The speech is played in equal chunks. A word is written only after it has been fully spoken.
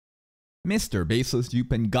Mr. Baseless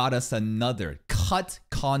Upen got us another cut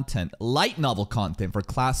content, light novel content for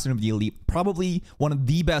Classroom of the Elite. Probably one of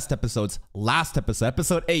the best episodes. Last episode,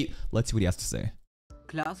 episode 8. Let's see what he has to say.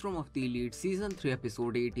 Classroom of the Elite Season 3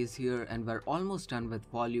 Episode 8 is here and we're almost done with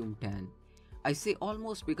Volume 10. I say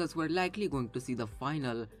almost because we're likely going to see the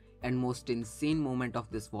final and most insane moment of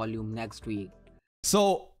this volume next week.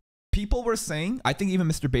 So, people were saying, I think even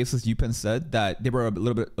Mr. Baseless Upen said that they were a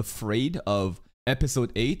little bit afraid of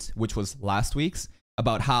episode 8, which was last week's,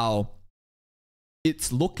 about how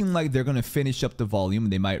it's looking like they're going to finish up the volume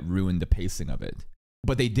and they might ruin the pacing of it.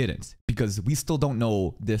 But they didn't, because we still don't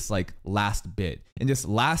know this like last bit. And this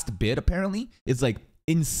last bit apparently is like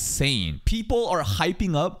insane. People are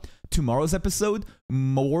hyping up tomorrow's episode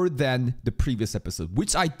more than the previous episode,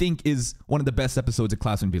 which I think is one of the best episodes of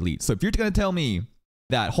Classroom Elite. So if you're going to tell me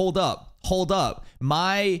that, hold up,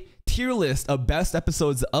 my tier list of best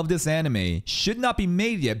episodes of this anime should not be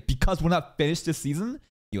made yet because we're not finished this season,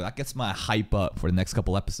 yo, that gets my hype up for the next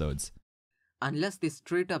couple episodes. Unless they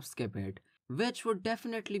straight up skip it, which would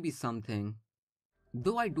definitely be something.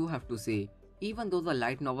 Though I do have to say, even though the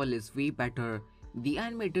light novel is way better, the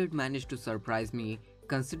anime did manage to surprise me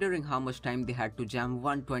considering how much time they had to jam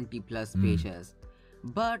 120 plus pages.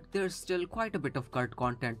 But there's still quite a bit of cut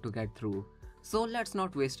content to get through. So let's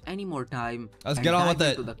not waste any more time. Let's get on with it.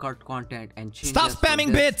 Into the cut content and changes. Stop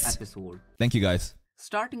spamming bits! Episode. Thank you guys.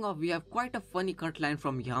 Starting off, we have quite a funny cut line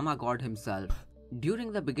from Yamagod himself.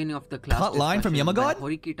 During the beginning of the class cut line from Yamagod?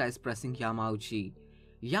 Horikita is pressing Yamauchi.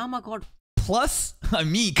 Yamagod plus, I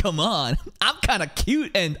mean, come on. I'm kind of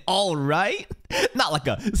cute and alright. Not like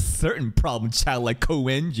a certain problem child like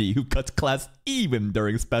Koenji who cuts class even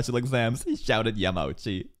during special exams, shouted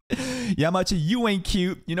Yamauchi. Yamauchi, you ain't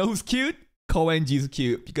cute. You know who's cute? Koenji's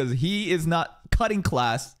cute because he is not cutting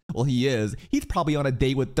class. Well, he is. He's probably on a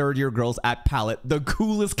date with third-year girls at Palette, the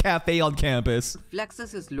coolest cafe on campus.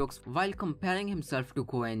 Flexes his looks while comparing himself to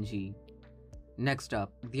Koenji. Next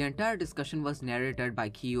up, the entire discussion was narrated by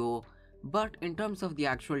Kyo, but in terms of the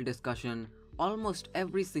actual discussion, almost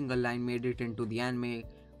every single line made it into the anime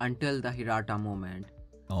until the Hirata moment.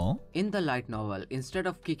 Oh? In the light novel, instead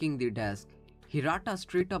of kicking the desk, Hirata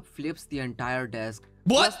straight up flips the entire desk.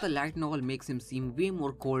 What? Plus the light novel makes him seem way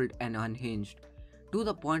more cold and unhinged. To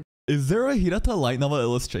the point. Is there a Hirata light novel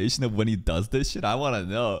illustration of when he does this shit? I want to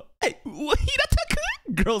know. Hey, what Hirata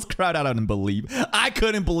could? Girls cried out and believe. I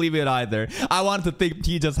couldn't believe it either. I wanted to think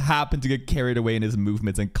he just happened to get carried away in his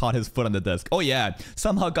movements and caught his foot on the desk. Oh yeah,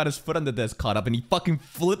 somehow got his foot on the desk caught up and he fucking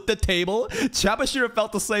flipped the table. Chabashira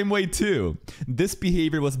felt the same way too. This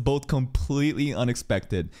behavior was both completely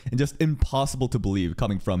unexpected and just impossible to believe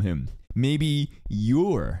coming from him. Maybe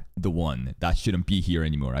you're the one that shouldn't be here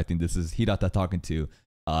anymore. I think this is Hirata talking to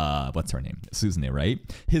what's her name? Suzune, right?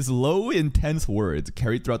 His low, intense words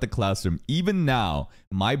carried throughout the classroom. Even now,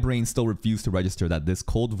 my brain still refused to register that this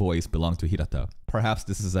cold voice belonged to Hirata. Perhaps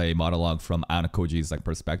this is a monologue from Ana Koji's like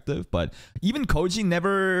perspective, but even Koji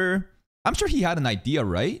never... I'm sure he had an idea,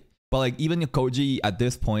 right? But like even Koji at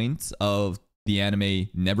this point of the anime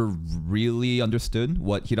never really understood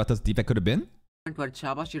what Hirata's defect could have been. Where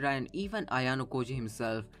Chabashira and even Ayano Koji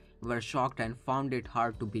himself were shocked and found it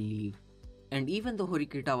hard to believe. And even though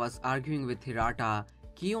Horikita was arguing with Hirata,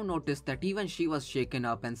 Kyo noticed that even she was shaken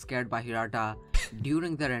up and scared by Hirata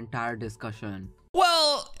during their entire discussion.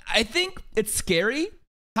 Well, I think it's scary.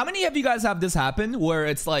 How many of you guys have this happen where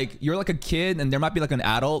it's like you're like a kid and there might be like an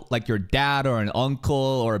adult, like your dad or an uncle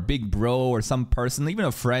or a big bro or some person, even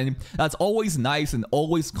a friend that's always nice and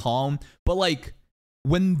always calm, but like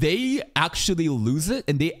when they actually lose it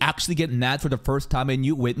and they actually get mad for the first time and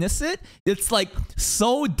you witness it, it's like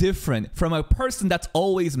so different from a person that's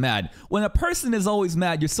always mad. When a person is always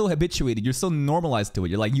mad, you're so habituated, you're so normalized to it,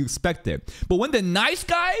 you're like, you expect it. But when the nice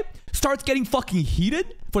guy starts getting fucking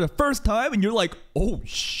heated for the first time and you're like, oh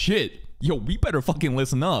shit, yo, we better fucking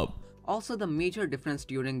listen up. Also, the major difference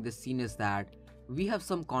during this scene is that we have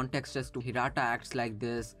some context as to Hirata acts like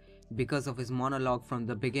this because of his monologue from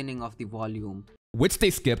the beginning of the volume. Which they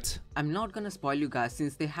skipped. I'm not gonna spoil you guys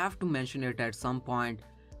since they have to mention it at some point,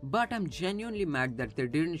 but I'm genuinely mad that they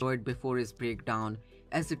didn't show it before his breakdown,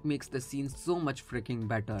 as it makes the scene so much freaking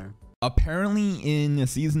better. Apparently in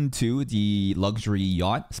season 2, the luxury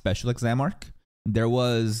yacht special exam arc, there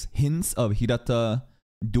was hints of Hirata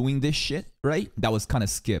doing this shit, right? That was kind of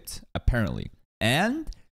skipped, apparently. And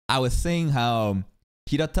I was saying how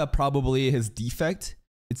Hirata probably his defect,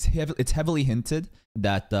 it's heavily hinted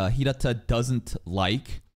that Hirata doesn't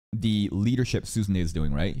like the leadership Suzune is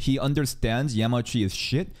doing, right? He understands Yamauchi is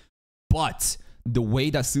shit, but the way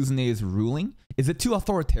that Suzune is ruling, is it too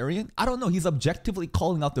authoritarian? I don't know. He's objectively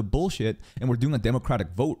calling out the bullshit and we're doing a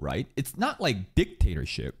democratic vote, right? It's not like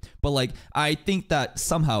dictatorship, but like I think that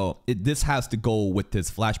somehow this has to go with this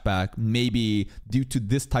flashback. Maybe due to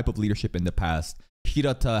this type of leadership in the past,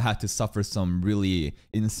 Hirata had to suffer some really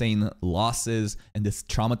insane losses and this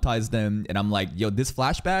traumatized them. And I'm like, yo, this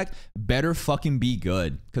flashback better fucking be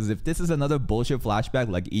good. Because if this is another bullshit flashback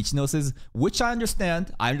like Ichino's, which I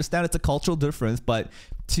understand it's a cultural difference, but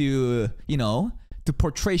to, you know, to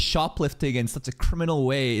portray shoplifting in such a criminal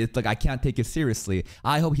way, it's like I can't take it seriously.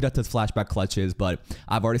 I hope Hirata's flashback clutches, but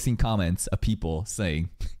I've already seen comments of people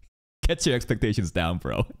saying, get your expectations down,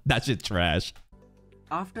 bro. That shit trash.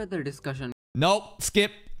 After the discussion, nope,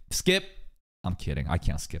 skip. I'm kidding. I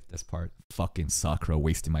can't skip this part. Fucking Sakura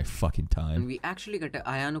wasting my fucking time. we actually get a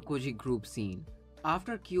Ayano Koji group scene.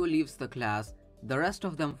 After Kyo leaves the class, the rest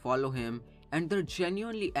of them follow him and they're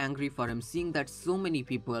genuinely angry for him, seeing that so many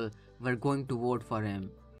people were going to vote for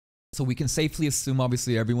him. So we can safely assume,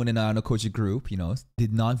 obviously, everyone in the Ayano Koji group, you know,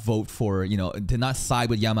 did not vote for, you know, did not side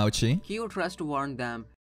with Yamauchi. Kyo tries to warn them.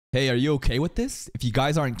 Hey, are you okay with this? If you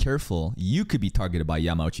guys aren't careful, you could be targeted by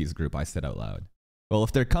Yamauchi's group, I said out loud. Well,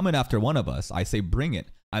 if they're coming after one of us, I say bring it.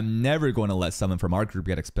 I'm never going to let someone from our group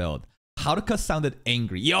get expelled. Haruka sounded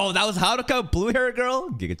angry. Yo, that was Haruka, blue hair girl?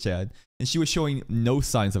 Giga Chad. And she was showing no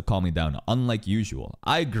signs of calming down, unlike usual.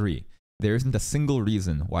 I agree. There isn't a single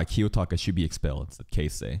reason why Kiyotaka should be expelled, said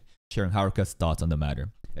Keisei, sharing Haruka's thoughts on the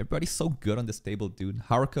matter. Everybody's so good on this table, dude.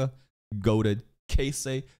 Haruka, goated.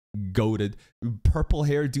 Keisei, goated. Purple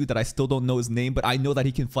hair dude that I still don't know his name, but I know that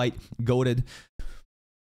he can fight. Goated.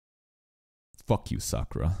 Fuck you,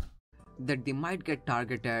 Sakura. That they might get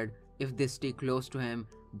targeted if they stay close to him,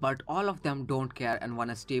 but all of them don't care and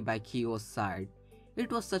wanna stay by Kyo's side.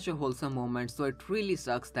 It was such a wholesome moment, so it really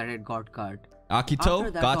sucks that it got cut. Akito,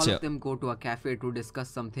 After that, gotcha. all of them go to a cafe to discuss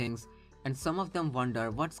some things, and some of them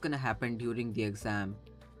wonder what's gonna happen during the exam.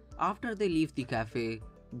 After they leave the cafe,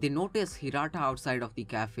 they notice Hirata outside of the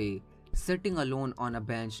cafe, sitting alone on a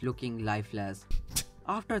bench looking lifeless.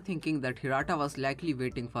 After thinking that Hirata was likely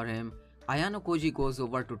waiting for him, Ayano Koji goes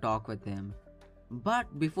over to talk with him.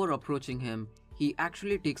 But before approaching him, he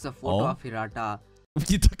actually takes a photo of Hirata.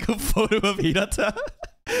 You took a photo of Hirata?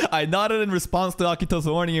 I nodded in response to Akito's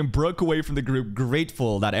warning and broke away from the group,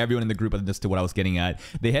 grateful that everyone in the group understood what I was getting at.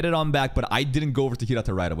 They headed on back, but I didn't go over to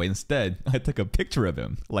Hirata right away. Instead, I took a picture of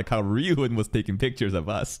him, like how Ryuhun was taking pictures of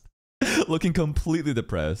us, looking completely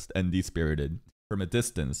depressed and dispirited from a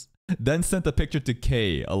distance. Then sent the picture to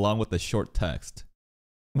Kei along with a short text.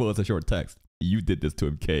 Well, it's a short text. You did this to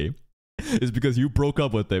him, Kei. It's because you broke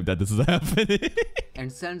up with him that this is happening.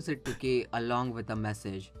 And sends it to Kei along with a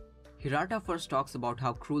message. Hirata first talks about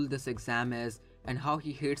how cruel this exam is and how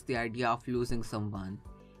he hates the idea of losing someone.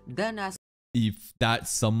 Then asks if that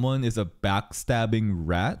someone is a backstabbing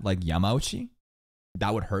rat like Yamauchi,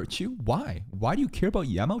 that would hurt you? Why? Why do you care about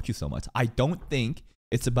Yamauchi so much? I don't think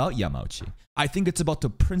it's about Yamauchi. I think it's about the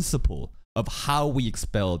principle of how we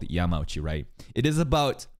expelled Yamauchi, right? It is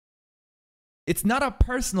about... It's not a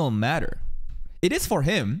personal matter. It is for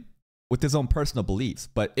him with his own personal beliefs,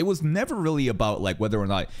 but it was never really about like whether or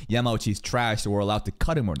not Yamauchi's trash or we're allowed to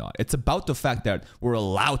cut him or not. It's about the fact that we're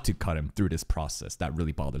allowed to cut him through this process that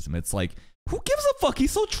really bothers him. It's like, who gives a fuck?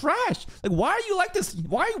 He's so trash. Like, why are you like this?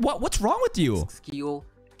 What's wrong with you? Kyo,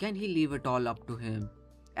 can he leave it all up to him?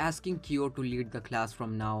 Asking Kyo to lead the class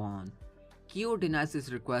from now on. Kyo denies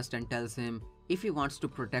his request and tells him if he wants to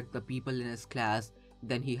protect the people in his class,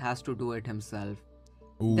 then he has to do it himself.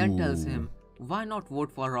 Ooh. Then tells him, why not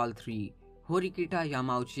vote for all three, Horikita,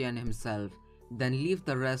 Yamauchi and himself, then leave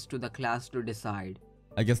the rest to the class to decide.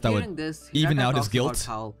 I guess that Hearing would this, even Hirata out his talks guilt. about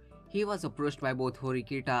how he was approached by both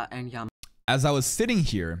Horikita and Yamauchi. As I was sitting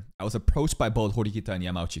here, I was approached by both Horikita and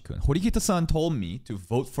Yamauchi-kun. Horikita-san told me to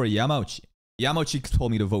vote for Yamauchi. Yamauchi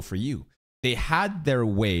told me to vote for you. They had their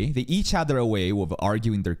way. They each had their way of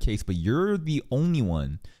arguing their case, but you're the only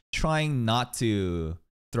one trying not to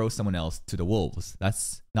throw someone else to the wolves.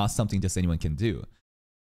 That's not something just anyone can do.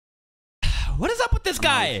 What is up with this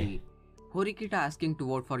guy? Horikita asking to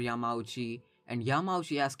vote for Yamauchi and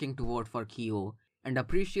Yamauchi asking to vote for Kyo, and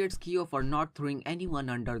appreciates Kyo for not throwing anyone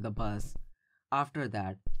under the bus. After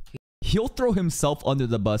that, he'll throw himself under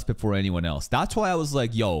the bus before anyone else. That's why I was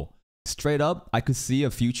like, yo, straight up, I could see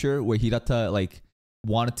a future where Hirata like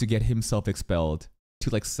wanted to get himself expelled to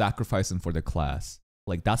like sacrifice him for the class.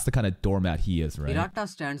 Like that's the kind of doormat he is, right? Hirata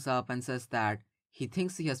stands up and says that he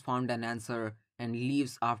thinks he has found an answer and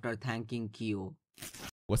leaves after thanking Kyo.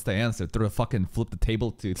 What's the answer? Throw a fucking flip the table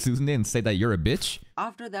to Susan and say that you're a bitch?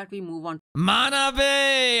 After that, we move on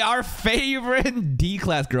Manabe, our favorite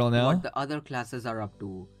D-class girl to now. what the other classes are up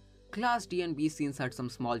to. Class D and B scenes had some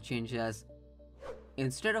small changes.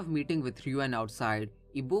 Instead of meeting with Ryuen outside,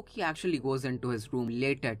 Ibuki actually goes into his room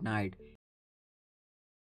late at night.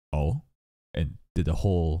 Oh, and did the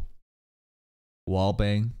whole wall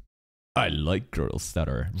bang? I like girls that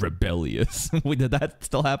are rebellious. Wait, did that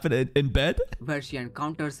still happen in bed? Where she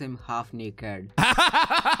encounters him half naked.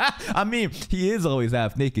 I mean, he is always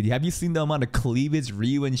half naked. Have you seen the amount of cleavage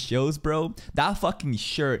Ryuen shows, bro? That fucking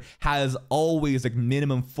shirt has always like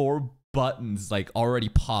minimum 4 buttons like already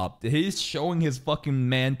popped. He's showing his fucking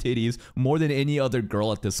man titties more than any other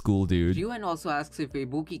girl at the school, dude. Ryuen also asks if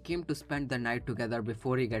Ibuki came to spend the night together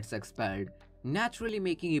before he gets expelled, naturally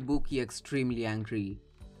making Ibuki extremely angry.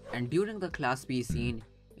 And during the Class B scene,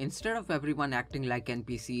 instead of everyone acting like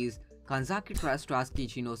NPCs, Kanzaki tries to ask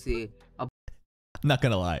Ichinose about Not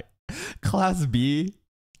gonna lie. Class B,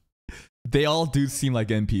 they all do seem like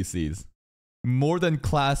NPCs. More than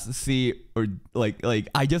Class C or like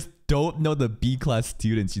I just don't know the B class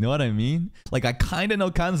students, you know what I mean? Like I kinda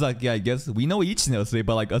know Kanzaki, I guess. We know Ichinose,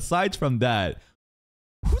 but like aside from that,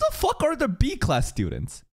 who the fuck are the B class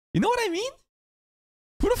students? You know what I mean?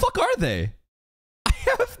 Who the fuck are they?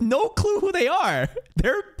 I have no clue who they are.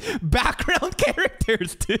 They're background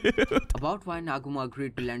characters, dude. about why Nagumo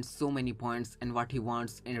agreed to lend so many points and what he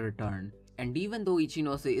wants in return. And even though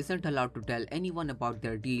Ichinose isn't allowed to tell anyone about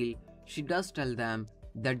their deal, she does tell them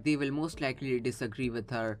that they will most likely disagree with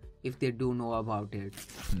her if they do know about it.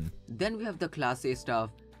 Then we have the Class A stuff,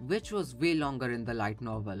 which was way longer in the light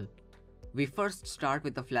novel. We first start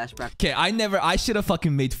with a flashback. Okay, I should have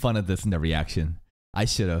fucking made fun of this in the reaction. I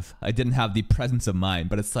should have. I didn't have the presence of mind,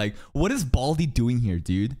 but it's like, what is Baldy doing here,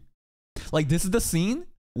 dude? Like, this is the scene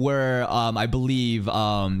where I believe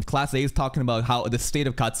Class A is talking about how the state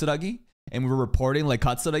of Katsuragi, and we're reporting like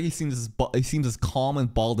Katsuragi seems as calm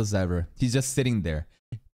and bald as ever. He's just sitting there.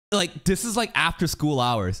 Like, this is like after school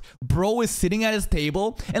hours. Bro is sitting at his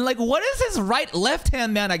table, and like, what is his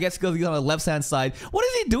left-hand man, I guess because he's on the left-hand side. What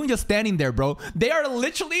is he doing just standing there, bro? They are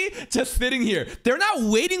literally just sitting here. They're not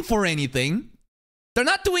waiting for anything. They're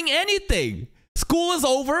not doing anything. School is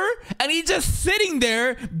over, and he's just sitting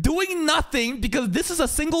there doing nothing because this is a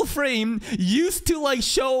single frame used to like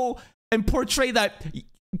show and portray that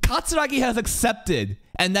Katsuragi has accepted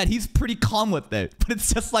and that he's pretty calm with it. But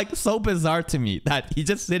it's just like so bizarre to me that he's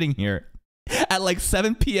just sitting here at like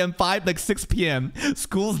 7 p.m., 6 p.m.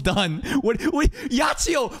 School's done. What,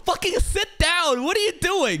 Yachio, fucking sit down. What are you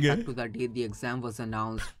doing? Back to the day the exam was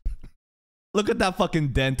announced. Look at that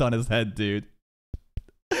fucking dent on his head, dude.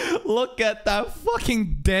 Look at that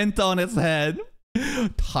fucking dent on his head.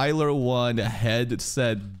 Tyler 1 head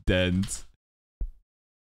said dent.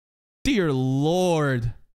 Dear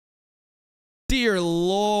Lord. Dear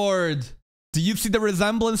Lord. Do you see the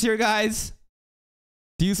resemblance here, guys?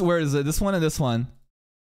 Where is it? This one and this one.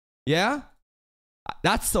 Yeah?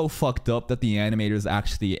 That's so fucked up that the animators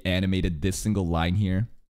actually animated this single line here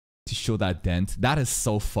to show that dent. That is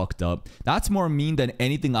so fucked up. That's more mean than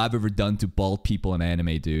anything I've ever done to bald people in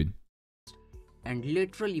anime, dude. And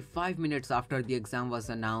literally 5 minutes after the exam was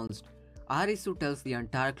announced, Arisu tells the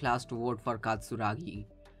entire class to vote for Katsuragi.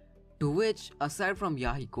 To which, aside from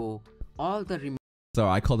Yahiko, all the Sorry,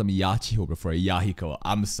 I called him Yachio before Yahiko.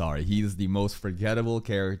 I'm sorry. He's the most forgettable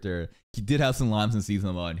character. He did have some lines in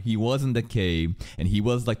season 1. He was in the cave, and he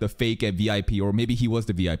was like the fake at VIP, or maybe he was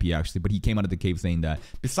the VIP actually, but he came out of the cave saying that.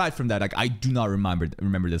 Besides from that, like I do not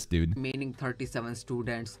remember this dude. remaining 37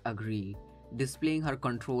 students agree, displaying her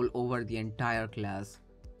control over the entire class.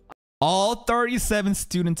 All 37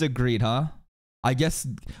 students agreed, huh? I guess.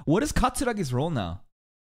 What is Katsuragi's role now?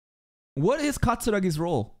 What is Katsuragi's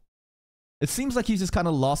role? It seems like he's just kind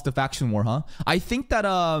of lost the faction war, huh? I think that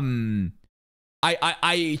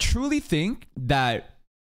I truly think that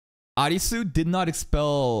Arisu did not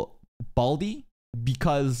expel Baldy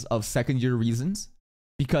because of second year reasons.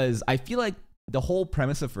 Because I feel like the whole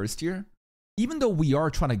premise of first year, even though we are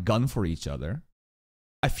trying to gun for each other,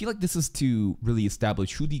 I feel like this is to really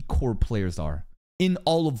establish who the core players are in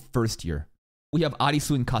all of first year. We have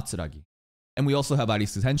Arisu and Katsuragi. And we also have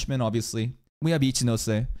Arisu's henchmen, obviously. We have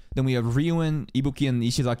Ichinose. Then we have Ryuen, Ibuki, and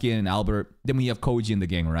Ishizaki, and Albert. Then we have Koji and the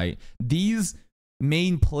gang, right? These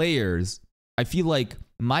main players, I feel like,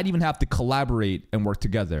 might even have to collaborate and work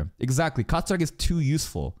together. Exactly. Katsuragi is too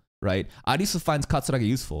useful, right? Arisu finds Katsuragi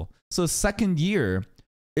useful. So second year,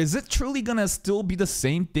 is it truly gonna still be the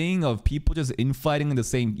same thing of people just infighting in the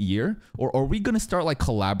same year? Or are we gonna start like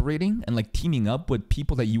collaborating and like teaming up with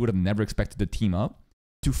people that you would have never expected to team up?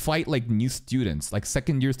 to fight like new students, like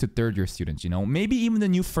second years to third year students, you know, maybe even the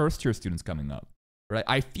new first year students coming up, right?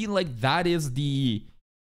 I feel like that is the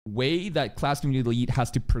way that class community lead has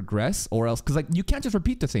to progress, or else, because like you can't just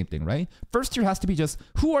repeat the same thing, right? First year has to be just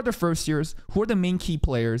who are the first years, who are the main key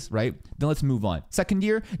players, right? Then let's move on. Second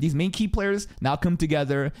year, these main key players now come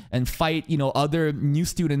together and fight, you know, other new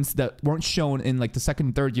students that weren't shown in like the second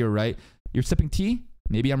and third year, right? You're sipping tea?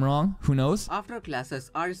 Maybe I'm wrong. Who knows? After classes,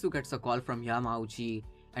 Arisu gets a call from Yamauchi,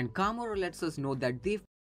 and Kamuro lets us know that they've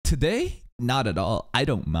Today? Not at all. I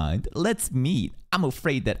don't mind. Let's meet. I'm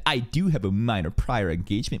afraid that I do have a minor prior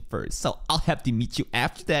engagement first, so I'll have to meet you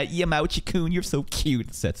after that. Yamauchi-kun, you're so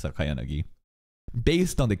cute, said Sakayanagi.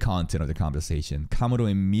 Based on the content of the conversation,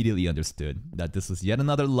 Kamuro immediately understood that this was yet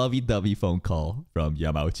another lovey-dovey phone call from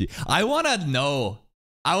Yamauchi. I wanna know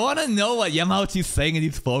what Yamauchi's saying in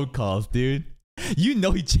these phone calls, dude. You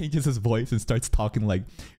know he changes his voice and starts talking like,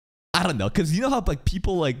 I don't know, because you know how like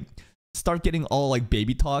people like start getting all like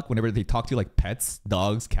baby talk whenever they talk to like pets,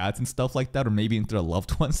 dogs, cats, and stuff like that, or maybe into their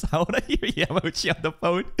loved ones. I want to hear Yamauchi on the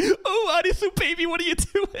phone. Oh, Arisu, baby, what are you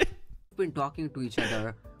doing? been talking to each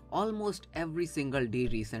other almost every single day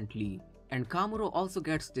recently, and Kamuro also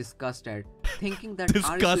gets disgusted, thinking that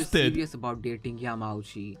Arisu is serious about dating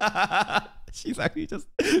Yamauchi. She's actually just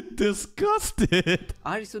disgusted.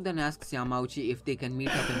 Arisu then asks Yamauchi if they can meet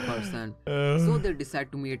up in person, so they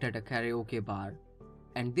decide to meet at a karaoke bar.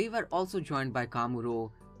 And they were also joined by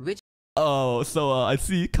Kamuro, which... Oh, so I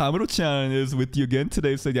see Kamuro-chan is with you again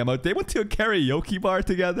today, so Yamauchi. They went to a karaoke bar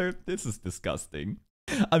together? This is disgusting.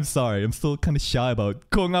 I'm sorry, I'm still kind of shy about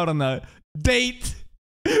going out on a date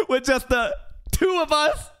with just the two of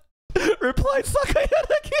us. Replied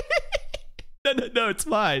Sakayanagi. No, it's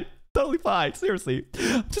fine. Totally fine. Seriously.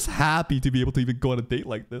 I'm just happy to be able to even go on a date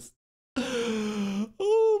like this.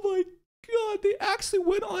 Oh my god, they actually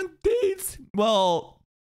went on dates. Well,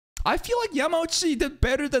 I feel like Yamauchi did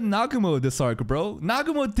better than Nagumo this arc, bro.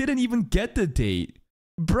 Nagumo didn't even get the date.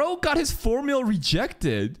 Bro got his formula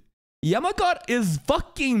rejected. Yamagot is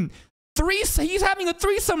fucking he's having a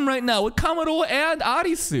threesome right now with Kamuro and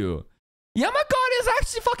Arisu. Yamagot is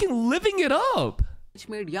actually fucking living it up. Which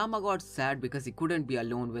made Yamagot sad because he couldn't be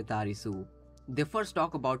alone with Arisu. They first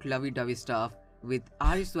talk about lovey-dovey stuff, with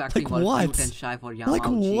Arisu acting like all what? cute and shy for Yamauchi. Like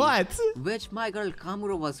what? Which my girl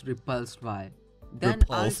Kamuro was repulsed by. Then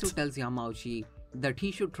Arisu tells Yamauchi that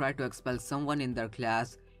he should try to expel someone in their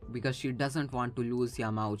class because she doesn't want to lose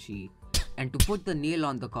Yamauchi. And to put the nail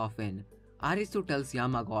on the coffin, Arisu tells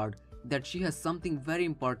Yamagot that she has something very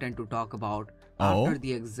important to talk about after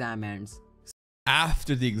the exam ends.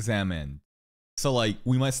 After the exam ends. So like,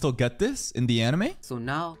 we might still get this in the anime? So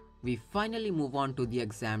now, we finally move on to the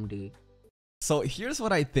exam day. So here's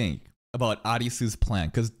what I think about Arisu's plan,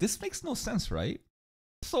 because this makes no sense, right?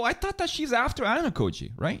 So I thought that she's after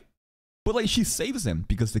Anakoji, right? But like, she saves him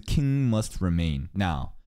because the king must remain.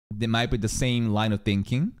 Now, there might be the same line of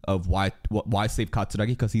thinking of why save Katsuragi,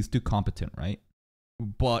 because he's too competent, right?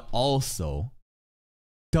 But also,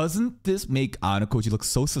 doesn't this make Anakoji look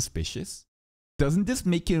so suspicious? Doesn't this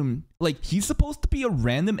make him, like, he's supposed to be a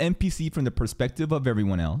random NPC from the perspective of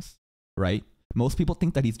everyone else, right? Most people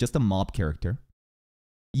think that he's just a mob character.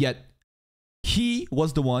 Yet, he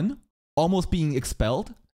was the one almost being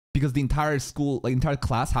expelled because the entire school, like entire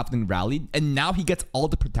class happened rallied, and now he gets all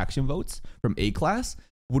the protection votes from A class.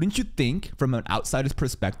 Wouldn't you think, from an outsider's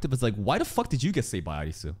perspective, it's like, why the fuck did you get saved by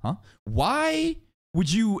Arisu, huh? Why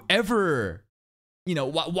would you ever, you know,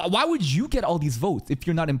 why would you get all these votes if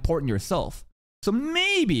you're not important yourself? So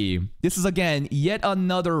maybe this is, again, yet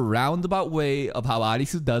another roundabout way of how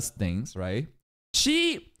Arisu does things, right?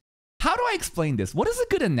 How do I explain this? What is a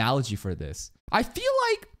good analogy for this? I feel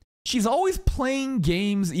like she's always playing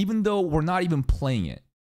games even though we're not even playing it.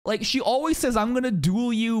 Like, she always says, I'm gonna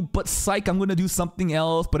duel you, but psych, I'm gonna do something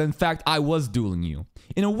else, but in fact, I was dueling you.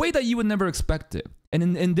 In a way that you would never expect it.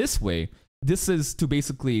 And in this way, this is to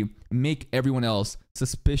basically make everyone else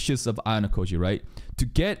suspicious of Anakoji, right? To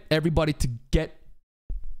get everybody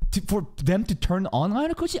for them to turn on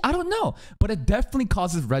Anakoji? I don't know. But it definitely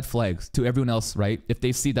causes red flags to everyone else, right? If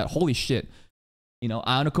they see that, holy shit, you know,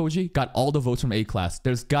 Anakoji got all the votes from A class.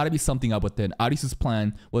 There's got to be something up with it. Arisu's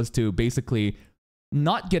plan was to basically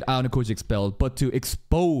not get Anakoji expelled, but to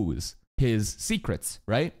expose his secrets,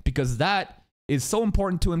 right? Because that is so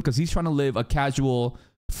important to him because he's trying to live a casual,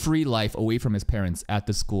 free life away from his parents at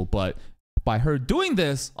the school. But by her doing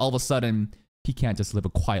this, all of a sudden, he can't just live a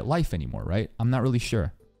quiet life anymore, right? I'm not really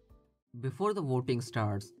sure. Before the voting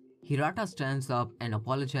starts, Hirata stands up and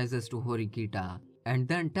apologizes to Horikita, and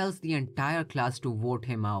then tells the entire class to vote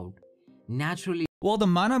him out. naturally Well, the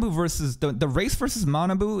Manabu versus the race versus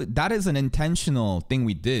Manabu, that is an intentional thing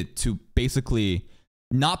we did to basically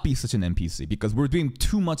not be such an NPC because we're doing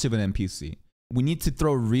too much of an NPC. We need to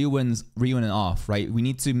throw Ryuin off, right? We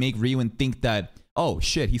need to make Ryuin think that, oh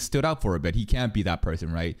shit, he stood out for a bit. He can't be that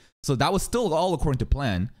person, right? So that was still all according to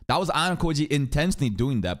plan. That was Anakoji intentionally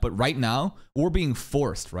doing that. But right now, we're being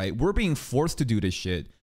forced, right? We're being forced to do this shit.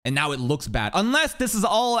 And now it looks bad. Unless this is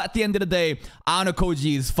all, at the end of the day,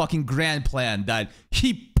 Anakoji's fucking grand plan that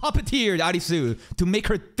he puppeteered Arisu to make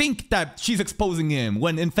her think that she's exposing him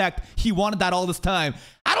when in fact he wanted that all this time.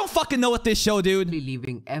 I don't fucking know what this show, dude.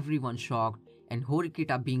 leaving everyone shocked and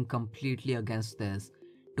Horikita being completely against this.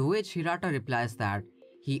 To which Hirata replies that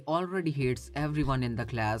he already hates everyone in the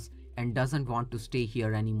class and doesn't want to stay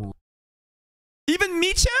here anymore. Even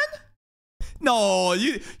Mi-chan? No,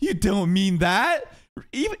 you don't mean that.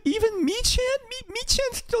 Even Mi-chan?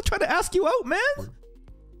 Mi-chan's still trying to ask you out, man?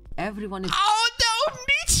 Everyone is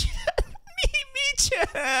Mi-chan!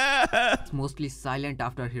 Mi-chan! It's mostly silent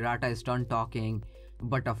after Hirata is done talking.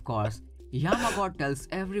 But of course, Yamagot tells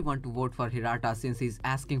everyone to vote for Hirata since he's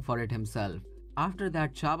asking for it himself. After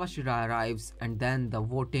that, Chabashira arrives and then the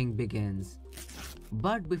voting begins.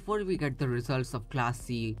 But before we get the results of Class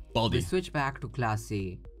C, we switch back to Class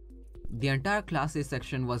A. The entire Class A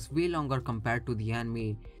section was way longer compared to the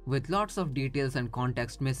anime, with lots of details and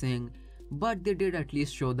context missing, but they did at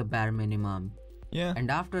least show the bare minimum. Yeah.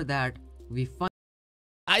 And after that,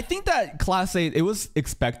 I think that Class A, it was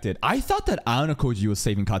expected. I thought that Aonakoji was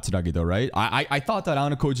saving Katsuragi though, right? I thought that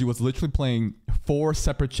Aonakoji was literally playing 4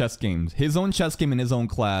 separate chess games. His own chess game in his own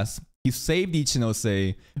class. He saved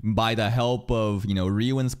Ichinose by the help of, you know,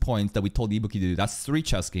 Ryuin's points that we told Ibuki to do. That's 3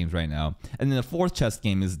 chess games right now. And then the 4th chess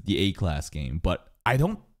game is the A-class game. But I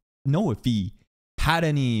don't know if he had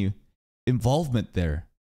any involvement there.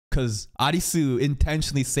 Because Arisu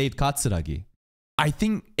intentionally saved Katsuragi. I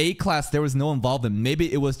think A-class, there was no involvement.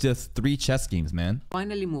 Maybe it was just 3 chess games, man.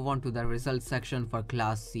 finally move on to the results section for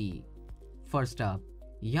Class C. First up,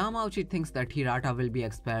 Yamauchi thinks that Hirata will be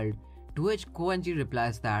expelled, to which Koenji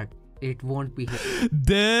replies that it won't be him.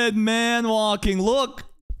 Dead man walking. Look,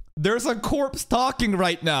 there's a corpse talking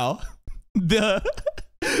right now. The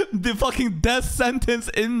fucking death sentence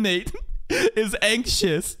inmate is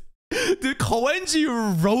anxious. Dude,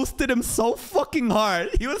 Koenji roasted him so fucking hard.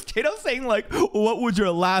 He was straight up saying like, what would your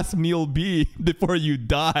last meal be before you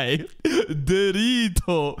die?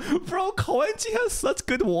 Dorito. Bro, Koenji has such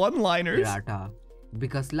good one-liners. Hirata,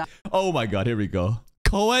 because Oh my god, here we go.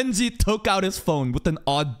 Koenji took out his phone with an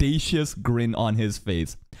audacious grin on his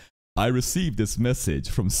face. I received this message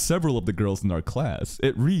from several of the girls in our class.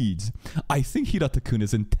 It reads, I think Hirata-kun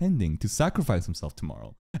is intending to sacrifice himself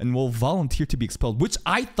tomorrow and will volunteer to be expelled, which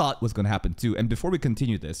I thought was going to happen too. And before we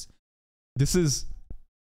continue this is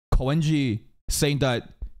Koenji saying that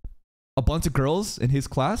a bunch of girls in his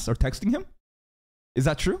class are texting him? Is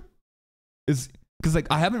that true? Because like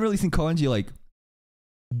I haven't really seen Koenji like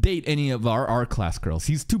date any of our class girls.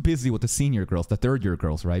 He's too busy with the senior girls, the 3rd year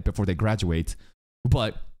girls, right? Before they graduate.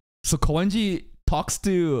 But so Koenji talks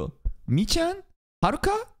to Mi-chan,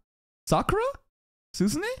 Haruka, Sakura,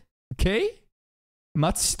 Suzune, Kei,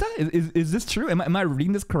 Matsushita? Is this true? Am I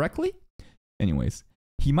reading this correctly? Anyways,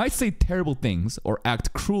 he might say terrible things or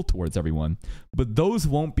act cruel towards everyone, but those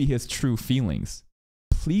won't be his true feelings.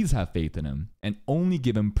 Please have faith in him and only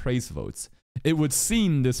give him praise votes. It would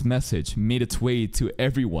seem this message made its way to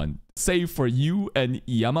everyone, save for you and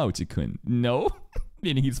Yamauchi-kun. No?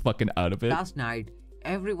 Meaning he's fucking out of it. last night,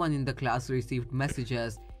 everyone in the class received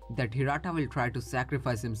messages that Hirata will try to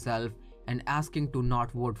sacrifice himself and asking to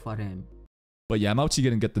not vote for him. But Yamauchi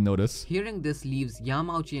didn't get the notice. Hearing this leaves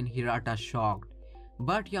Yamauchi and Hirata shocked.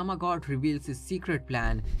 But Yamagot reveals his secret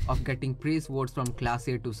plan of getting praise votes from Class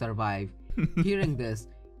A to survive. Hearing this,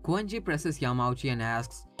 Koenji presses Yamauchi and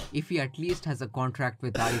asks if he at least has a contract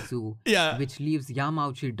with Arisu, which leaves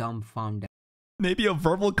Yamauchi dumbfounded. Maybe a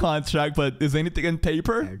verbal contract, but is anything in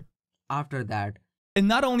paper? After that, and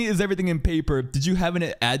not only is everything in paper, did you have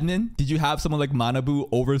an admin? Did you have someone like Manabu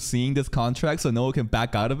overseeing this contract so no one can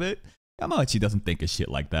back out of it? Yamauchi doesn't think of shit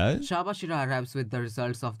like that. Shabashira arrives with the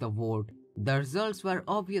results of the vote. The results were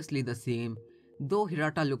obviously the same, though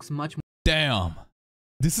Hirata looks much more. Damn.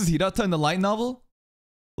 This is Hirata in the light novel?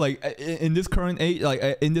 Like in this current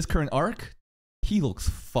in this current arc, he looks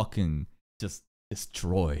fucking just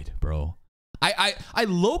destroyed, bro. I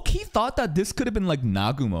low-key thought that this could have been like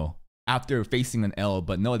Nagumo after facing an L,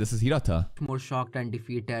 but no, this is Hirata. More shocked and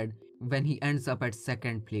defeated when he ends up at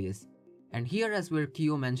 2nd place. And here is where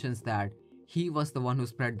Kyo mentions that he was the one who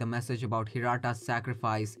spread the message about Hirata's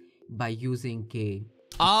sacrifice by using K.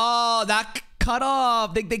 Oh, that cut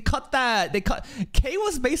off. They cut that. They cut. Kay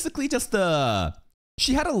was basically just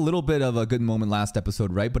she had a little bit of a good moment last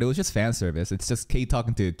episode, right? But it was just fan service. It's just Kay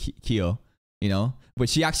talking to Kyo, you know? But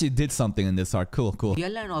she actually did something in this arc. Cool. The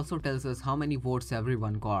airline also tells us how many votes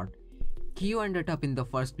everyone got. Kyo ended up in the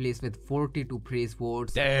first place with 42 praise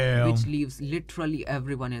votes. Damn. Which leaves literally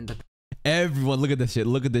everyone in the... Everyone, look at this shit.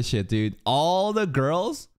 Look at this shit, dude. All the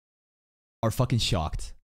girls are fucking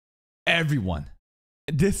shocked. Everyone.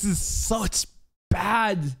 This is such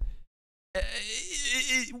bad...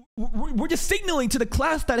 We're just signaling to the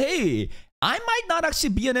class that, hey, I might not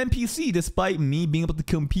actually be an NPC despite me being able to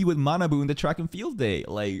compete with Manabu in the track and field day.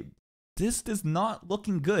 Like, this is not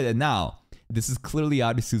looking good. And now, this is clearly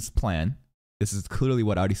Arisu's plan. This is clearly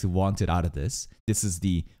what Arisu wanted out of this. This is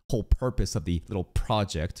the whole purpose of the little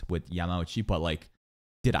project with Yamauchi. But like,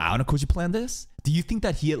 did Aonakoji plan this? Do you think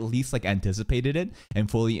that he at least like anticipated it and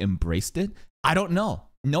fully embraced it? I don't know.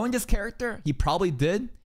 Knowing this character, he probably did.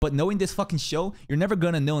 But knowing this fucking show, you're never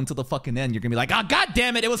gonna know until the fucking end. You're gonna be like, oh, god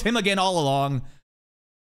damn it, it was him again all along.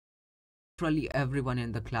 Literally everyone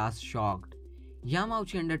in the class shocked.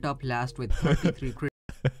 Yamauchi ended up last with 33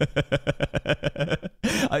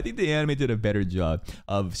 I think the anime did a better job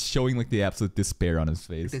of showing like the absolute despair on his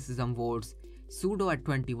face. criticism votes, Sudo at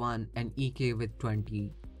 21 and EK with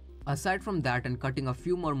 20. Aside from that and cutting a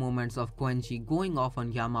few more moments of Koenji going off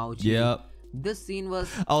on Yamauchi, Yep. this scene was...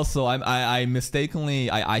 Also, I mistakenly,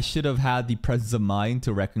 I should have had the presence of mind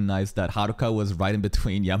to recognize that Haruka was right in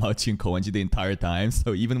between Yamauchi and Koenji the entire time.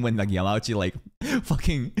 So even when like Yamauchi like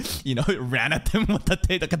fucking, you know, ran at them with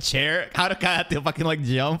like a chair, Haruka had to fucking like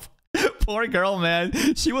jump. Poor girl, man.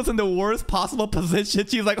 She was in the worst possible position.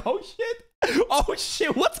 She's like, oh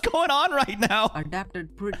shit, what's going on right now?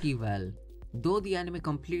 adapted pretty well, though the anime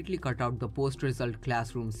completely cut out the post-result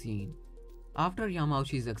classroom scene. After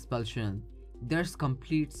Yamauchi's expulsion, there's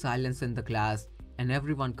complete silence in the class and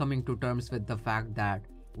everyone coming to terms with the fact that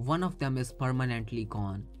one of them is permanently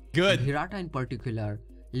gone. Good. And Hirata in particular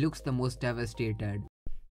looks the most devastated.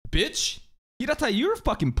 Bitch. Hirata, you're a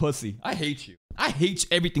fucking pussy. I hate you. I hate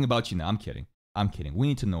everything about you now. I'm kidding. We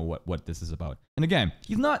need to know what this is about. And again,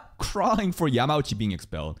 he's not crying for Yamauchi being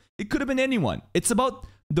expelled. It could have been anyone. It's about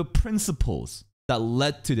the principles that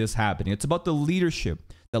led to this happening. It's about the leadership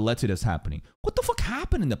that led to this happening. What the fuck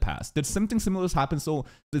happened in the past? Did something similar happen?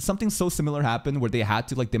 Did something so similar happen where they had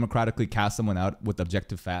to like democratically cast someone out with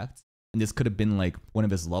objective facts? And this could have been like one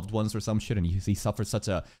of his loved ones or some shit, and he suffered such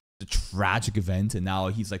a tragic event, and now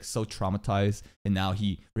he's like so traumatized, and now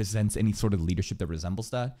he resents any sort of leadership that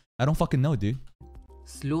resembles that. I don't fucking know, dude.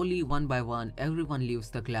 Slowly, one by one, everyone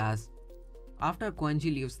leaves the class. After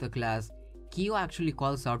Koenji leaves the class, Kyo actually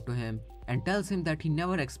calls out to him and tells him that he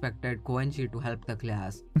never expected Koenji to help the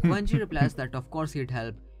class. Koenji replies that of course he'd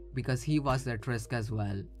help because he was at risk as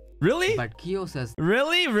well. Really? But Kyo says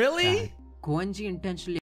Really? that Koenji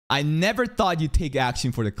intentionally... I never thought you'd take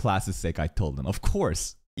action for the class's sake, I told him. Of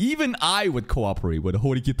course. Even I would cooperate with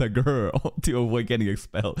Horikita Girl to avoid getting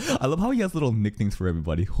expelled. I love how he has little nicknames for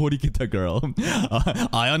everybody. Horikita Girl.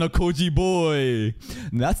 Ayano Koji Boy.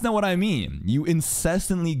 That's not what I mean. You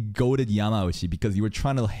incessantly goaded Yamauchi because you were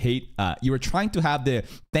trying to have the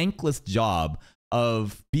thankless job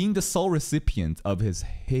of being the sole recipient of his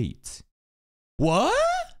hate. What?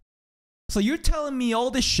 So you're telling me all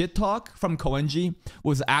this shit talk from Koenji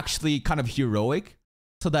was actually kind of heroic?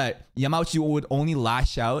 So that Yamauchi would only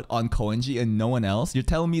lash out on Koenji and no one else? You're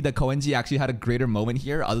telling me that Koenji actually had a greater moment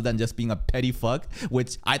here other than just being a petty fuck?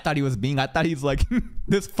 Which I thought he was being. I thought he's like,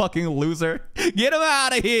 this fucking loser. Get him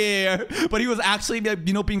out of here. But he was actually,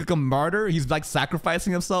 you know, being like a martyr. He's like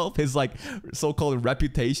sacrificing himself, his like so-called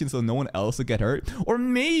reputation so no one else would get hurt. Or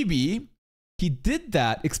maybe he did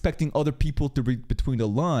that expecting other people to read between the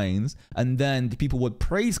lines, and then the people would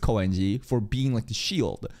praise Koenji for being like the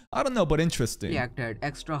shield. I don't know, but interesting. He acted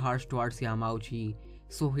extra harsh towards Yamauchi,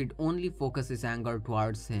 so he'd only focus his anger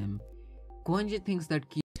towards him. Koenji thinks that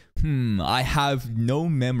I have no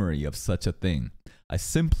memory of such a thing. I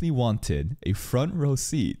simply wanted a front row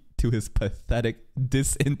seat to his pathetic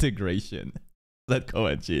disintegration. That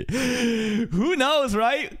Koenji. Who knows,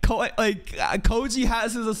 right? Koji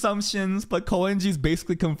has his assumptions, but Koenji's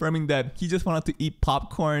basically confirming that he just wanted to eat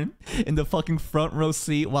popcorn in the fucking front row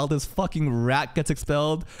seat while this fucking rat gets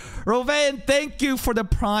expelled. Rovan, thank you for the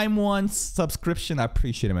Prime 1 subscription. I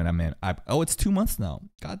appreciate it, man. Oh, it's 2 months now.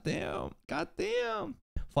 Goddamn.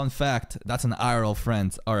 Fun fact, that's an IRL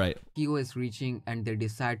friend. All right. Kyo is reaching and they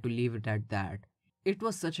decide to leave it at that. It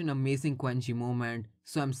was such an amazing Koenji moment,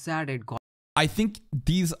 so I'm sad it got... I think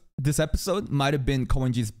this episode might have been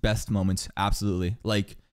Koenji's best moments. Absolutely.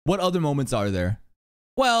 Like, what other moments are there?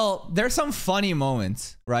 Well, there's some funny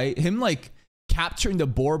moments, right? Him like capturing the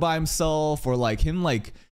boar by himself, or like him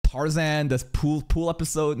like Tarzan, this pool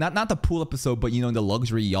episode, not the pool episode, but you know, the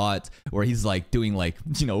luxury yacht where he's like doing like,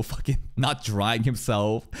 you know, fucking not drying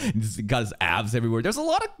himself. He's got his abs everywhere. There's a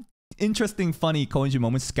lot of interesting, funny Koenji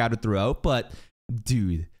moments scattered throughout, but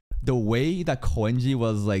dude, the way that Koenji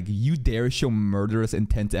was like, you dare show murderous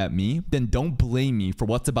intent at me, then don't blame me for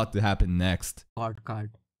what's about to happen next. Cut.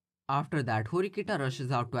 After that, Horikita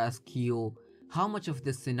rushes out to ask Kyo how much of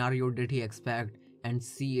this scenario did he expect and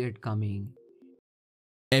see it coming.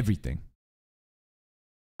 Everything.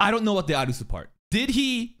 I don't know what the Arisu part. Did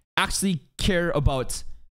he actually care about...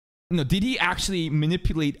 No, did he actually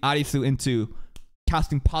manipulate Arisu into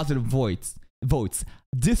casting positive votes?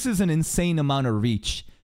 This is an insane amount of reach.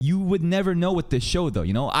 You would never know with this show, though.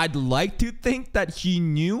 You know, I'd like to think that he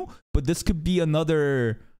knew, but this could be a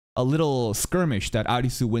little skirmish that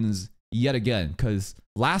Arisu wins yet again. Because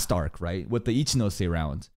last arc, right, with the Ichinose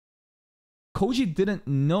round, Koji didn't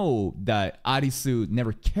know that Arisu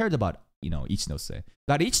never cared about, you know, Ichinose.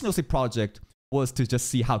 That Ichinose project was to just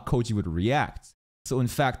see how Koji would react. So in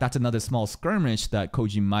fact, that's another small skirmish that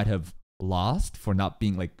Koji might have lost for not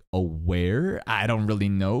being like aware. I don't really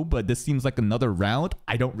know, but this seems like another round.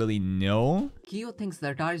 I don't really know. Kyo thinks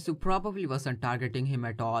that Arisu probably wasn't targeting him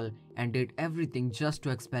at all and did everything just to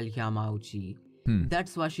expel Yamauchi.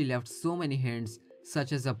 That's why she left so many hints,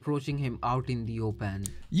 such as approaching him out in the open.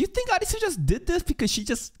 You think Arisu just did this because she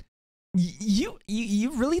just...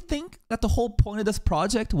 You really think that the whole point of this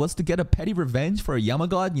project was to get a petty revenge for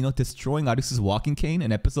Yamagod, you know, destroying Arisu's walking cane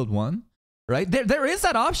in episode 1? Right? There is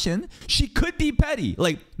that option. She could be petty.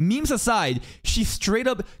 Like, memes aside, she straight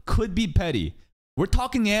up could be petty. We're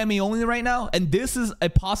talking anime only right now, and this is a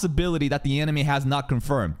possibility that the anime has not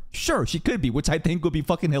confirmed. Sure, she could be, which I think would be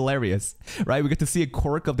fucking hilarious. Right? We get to see a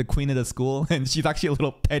quirk of the queen of the school, and she's actually a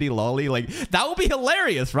little petty lolly. Like, that would be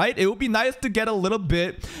hilarious, right? It would be nice to get a little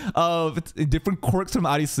bit of different quirks from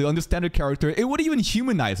Arisu, understand her character. It would even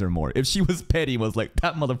humanize her more if she was petty, was like,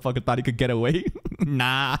 that motherfucker thought he could get away.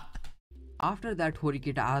 Nah. After that,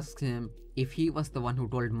 Horikita asks him if he was the one who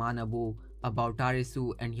told Manabu about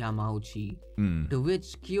Arisu and Yamauchi, to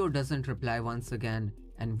which Kyo doesn't reply once again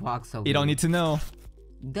and walks away. You don't need to know.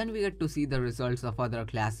 Then we get to see the results of other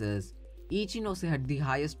classes. Ichinose had the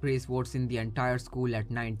highest praise votes in the entire school at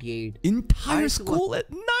 98. Entire school at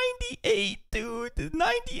 98, dude.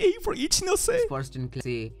 98 for Ichinose. First in class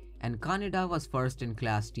A, and Kaneda was first in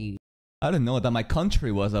class T. I didn't know that my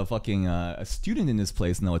country was a fucking a student in this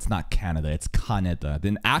place. No, it's not Canada. It's Kaneda.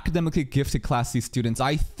 Then academically gifted class C students.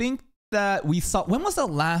 I think that we saw... When was the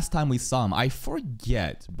last time we saw him? I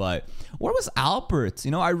forget. But where was Albert?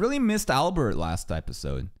 You know, I really missed Albert last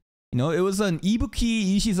episode. You know, it was an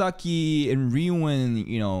Ibuki, Ishizaki, and Ryuin,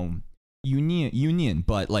 you know, union.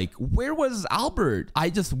 But like, where was Albert?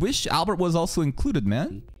 I just wish Albert was also included,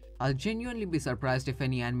 man. I'll genuinely be surprised if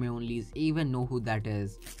any anime onlys even know who that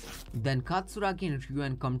is. Then Katsuragi and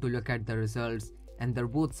Ryuen come to look at the results, and they're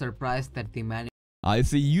both surprised that they managed. I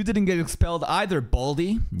see you didn't get expelled either,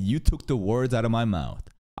 Baldy. You took the words out of my mouth.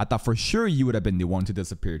 I thought for sure you would have been the one to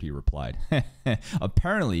disappear, he replied.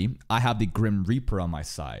 Apparently, I have the Grim Reaper on my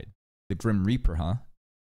side. The Grim Reaper, huh?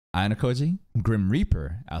 Anakoji? Grim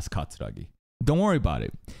Reaper? Asked Katsuragi. Don't worry about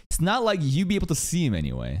it. It's not like you'd be able to see him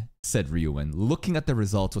anyway, said Ryuen, looking at the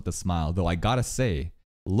results with a smile, though I gotta say,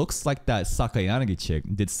 looks like that Sakayanagi chick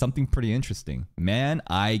did something pretty interesting. Man,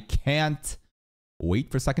 I can't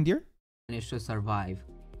wait for second year. To survive.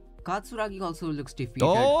 Katsuragi also looks defeated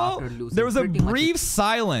after losing. There was a brief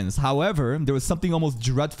silence. However, there was something almost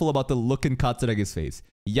dreadful about the look in Katsuragi's face.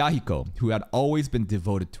 Yahiko, who had always been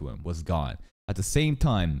devoted to him, was gone. At the same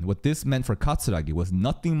time, what this meant for Katsuragi was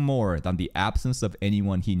nothing more than the absence of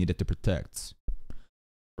anyone he needed to protect.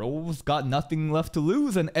 Bro's got nothing left to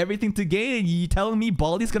lose and everything to gain. You telling me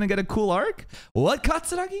Baldy's gonna get a cool arc? What,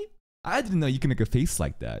 Katsuragi? I didn't know you could make a face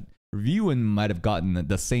like that. Ryuen might have gotten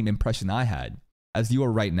the same impression I had. As you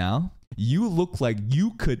are right now, you look like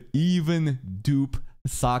you could even dupe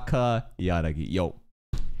Sakayanagi. Yo.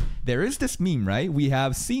 There is this meme, right? We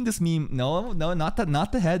have seen this meme. No, not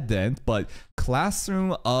the head dent, but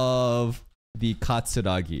classroom of the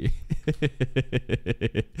Katsuragi.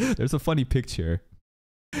 There's a funny picture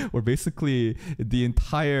where basically the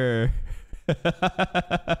entire...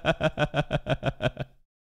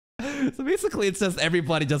 So basically it's just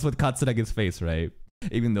everybody just with Katsuragi's face, right?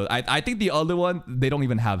 Even though I think the other one, they don't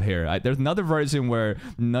even have hair. There's another version where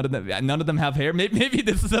none of them have hair. Maybe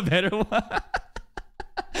this is a better one.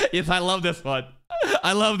 Yes, I love this one.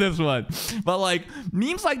 I love this one. But like,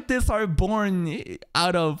 memes like this are born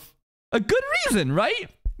out of a good reason, right?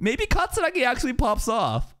 Maybe Katsuragi actually pops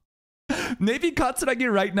off. Maybe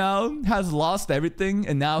Katsuragi right now has lost everything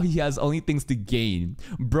and now he has only things to gain.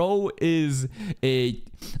 Bro is a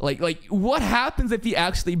like what happens if he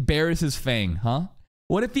actually bears his fang, huh?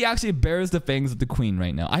 What if he actually bears the fangs of the queen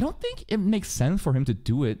right now? I don't think it makes sense for him to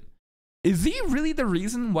do it. Is he really the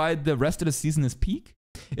reason why the rest of the season is peak?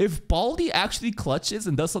 If Baldi actually clutches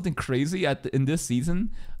and does something crazy in this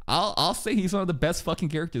season, I'll say he's one of the best fucking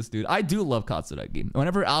characters, dude. I do love Katsuragi.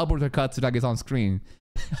 Whenever Albert or Katsuragi is on screen,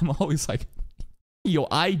 I'm always like, yo,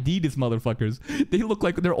 ID these motherfuckers. They look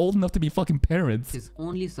like they're old enough to be fucking parents. His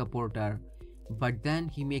only supporter, but then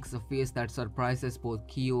he makes a face that surprises both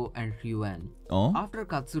Kyo and Ryuen. Oh? After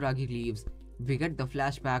Katsuragi leaves, we get the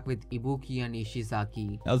flashback with Ibuki and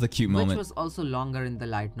Ishizaki. That was a cute moment. Which was also longer in the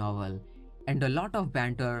light novel. And a lot of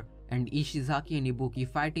banter, and Ishizaki and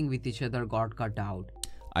Ibuki fighting with each other got cut out.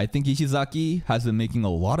 I think Ishizaki has been making a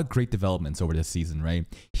lot of great developments over this season, right?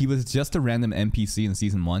 He was just a random NPC in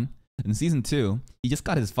season 1. In season 2, he just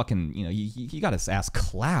got his fucking, you know, he got his ass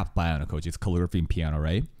clapped by Anakoji's calligraphy and piano,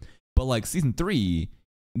 right? But like season 3,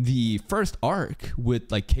 the first arc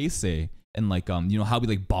with like Keisei and like, you know, how we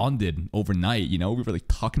like bonded overnight, you know? We were like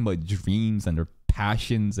talking about dreams and their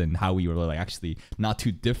passions and how we were like actually not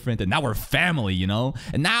too different, and now we're family, you know?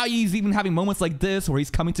 And now he's even having moments like this where he's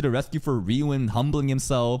coming to the rescue for Ryuen, humbling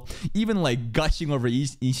himself, even like gushing over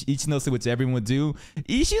Ichinose, which everyone would do.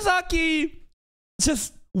 Ishizaki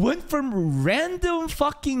just went from random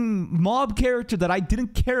fucking mob character that I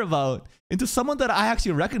didn't care about into someone that I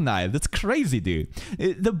actually recognize. That's crazy, dude.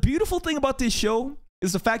 The beautiful thing about this show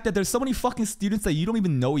is the fact that there's so many fucking students that you don't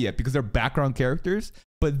even know yet because they're background characters,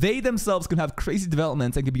 but they themselves can have crazy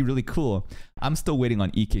developments and can be really cool. I'm still waiting on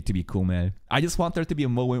EK to be cool, man. I just want there to be a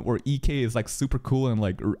moment where EK is like super cool and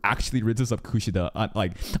like actually rids up Kushida,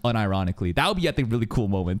 like unironically. That would be, I think, a really cool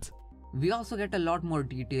moment. We also get a lot more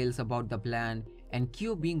details about the plan, and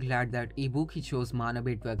Kyo being glad that Ibuki chose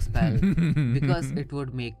Manabe to expel because it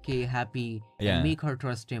would make Kei happy and make her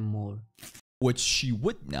trust him more. Which she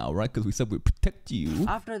would now, right? Because we said we'd protect you.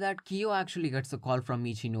 After that, Kyo actually gets a call from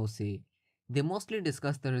Ichinose. They mostly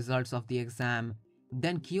discuss the results of the exam.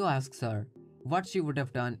 Then Kyo asks her what she would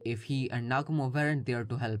have done if he and Nagumo weren't there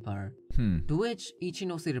to help her. To which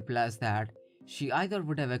Ichinose replies that she either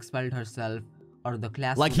would have expelled herself or the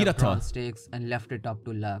class like would have drawn Hirata stakes and left it up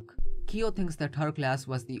to luck. Kyo thinks that her class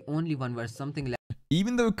was the only one where something like...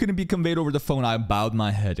 Even though it couldn't be conveyed over the phone, I bowed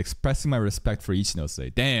my head, expressing my respect for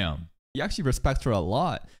Ichinose. Damn. He actually respects her a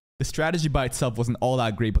lot. The strategy by itself wasn't all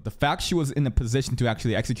that great, but the fact she was in a position to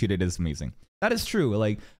actually execute it is amazing. That is true.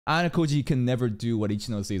 Like, Anakoji can never do what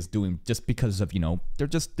Ichinose is doing just because of, you know, they're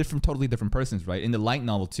just different, totally different persons, right? In the light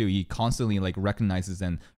novel, too, he constantly, like, recognizes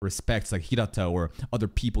and respects, like, Hirata or other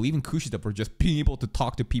people, even Kushida, for just being able to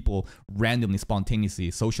talk to people randomly,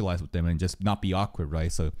 spontaneously, socialize with them, and just not be awkward,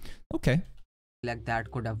 right? So, okay. Like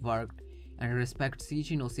that could have worked, and respects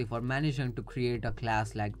Ichinose for managing to create a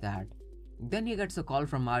class like that. Then he gets a call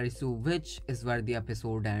from Arisu, which is where the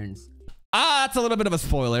episode ends. Ah, that's a little bit of a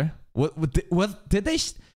spoiler. What did they?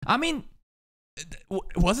 I mean,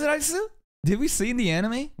 was it Arisu? Did we see in the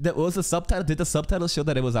anime that was a subtitle? Did the subtitle show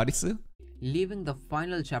that it was Arisu? Leaving the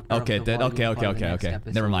final chapter. Okay, of the okay.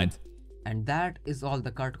 Never mind. And that is all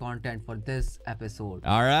the cut content for this episode.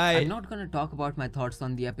 All right. I'm not gonna talk about my thoughts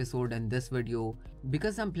on the episode in this video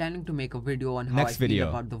because I'm planning to make a video on how I feel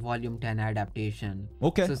about the Volume 10 adaptation.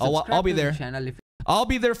 Okay, so I'll be there. The channel if I'll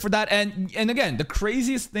be there for that. And again, the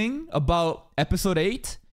craziest thing about episode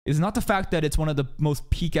 8 is not the fact that it's one of the most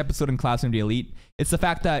peak episode in Classroom of the Elite. It's the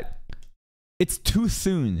fact that it's too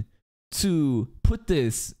soon to put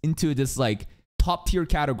this into this like top tier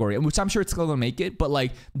category, which I'm sure it's still gonna make it, but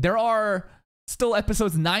like there are still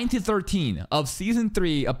episodes 9 to 13 of season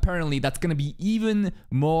 3 apparently that's gonna be even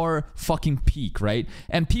more fucking peak, right?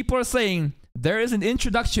 And people are saying there is an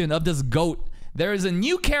introduction of this goat. There is a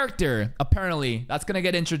new character apparently that's gonna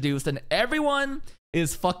get introduced, and everyone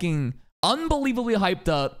is fucking unbelievably hyped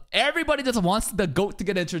up. Everybody just wants the goat to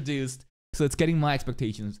get introduced, so it's getting my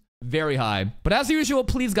expectations very high. But as usual,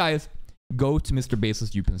 please guys, go to Mr.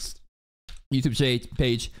 Baseless Upen's YouTube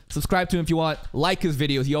page, subscribe to him if you want, like his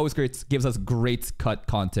videos. He always gives us great cut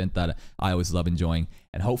content that I always love enjoying,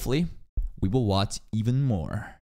 and hopefully we will watch even more.